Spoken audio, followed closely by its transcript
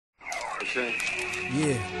Okay?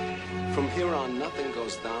 Yeah. From here on, nothing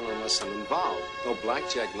goes down unless I'm involved. No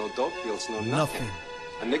blackjack, no dope deals, no nothing.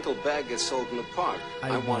 A nickel bag gets sold in the park.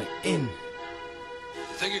 I want in.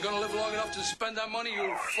 Think you're gonna live long enough to spend that money, you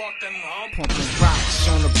fucking hump? Pumping rocks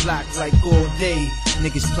on the block like all day.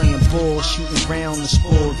 Niggas playing ball, shooting round the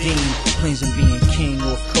Spalding. Plains on being king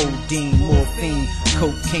off codeine, morphine,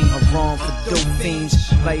 cocaine, haram for dope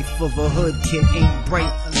fiends. Life of a hood kid ain't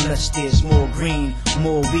bright unless there's more green.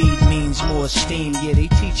 More weed means more steam. Yeah, they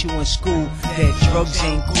teach you in school that drugs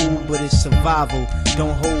ain't cool, but it's survival.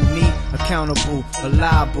 Don't hold me accountable or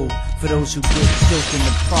liable for those who get killed in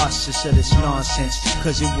the process of this nonsense.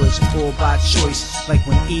 Cause it was all by choice. Like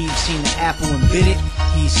when Eve seen the apple and bit it,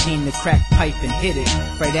 he seen the crack pipe and hit it.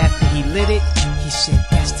 Right after he lit it, he said,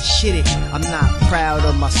 that's the shit it. I'm not proud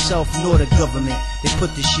of myself nor the government. They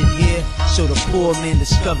put this shit here so the poor man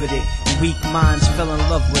discovered it. And weak minds fell in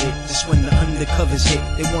love with it. Just when the undercovers hit,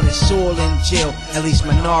 they want us all in jail. At least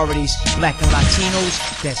minorities, black and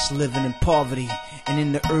Latinos, that's living in poverty. And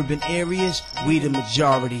in the urban areas, we the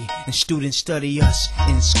majority. And students study us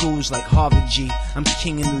in schools like Harvard G. I'm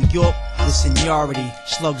king in New York, the seniority.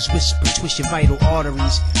 Slugs whisper, twist your vital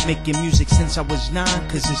arteries. Making music since I was 9,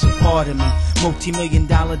 cause it's a part of me.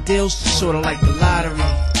 Multi-million-dollar deals, sorta like the lottery.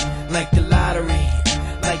 Like the lottery,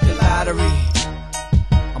 like the lottery.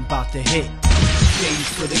 I'm about to hit. K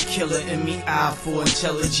for the killer in me, I for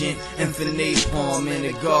intelligent, and for napalm, and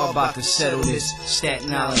the guard about to settle this.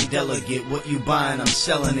 Staten Island delegate, what you buying, I'm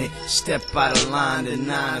selling it. Step out of line, the 9,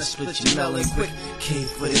 I split your melon quick. K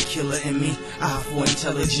for the killer in me, I for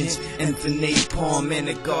intelligence, and for napalm, and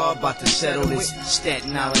the guard about to settle this.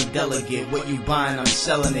 Staten Island delegate, what you buying, I'm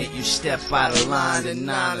selling it. You step out of line, the 9,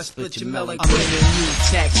 I split your melon quick. I'm in a new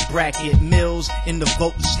tax bracket, mills in the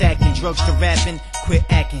vote stacking, drugs to rapping. Quit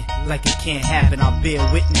acting like it can't happen. I'll bear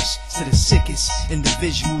witness to the sickest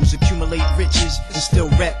individuals accumulate riches and still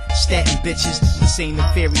rep statin bitches. This ain't a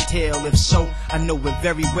fairy tale. If so, I know it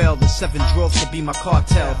very well. The 7 dwarfs will be my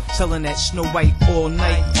cartel, selling that Snow White all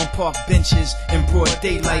night on park benches in broad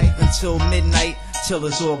daylight until midnight. Till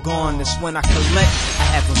it's all gone, that's when I collect. I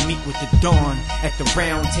have a meet with the dawn at the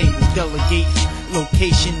round table. Delegate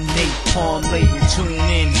location, napalm label. Tune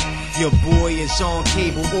in. Your boy is on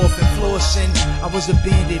cable, orphan flossing. I was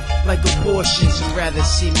abandoned like abortions. You'd rather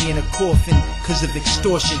see me in a coffin cause of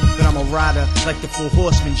extortion. But I'm a rider like the 4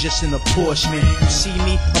 horsemen, just in a Porsche, man. You see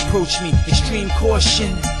me, approach me, extreme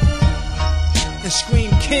caution, and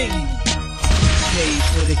scream king. K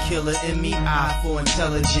for the killer in me, I for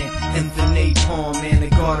intelligent, and for napalm, man, the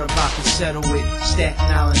guard about to settle it.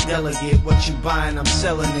 Staten Island delegate, what you buying, I'm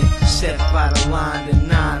selling it. Step out of line, the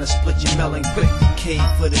 9, I split your melon quick. K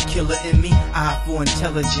for the killer in me, I for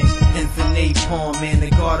intelligent, and for napalm, man, the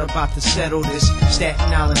guard about to settle this.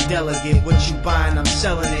 Staten Island delegate, what you buying, I'm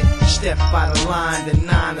selling it. Step out of line, the 9,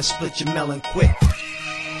 I split your melon quick.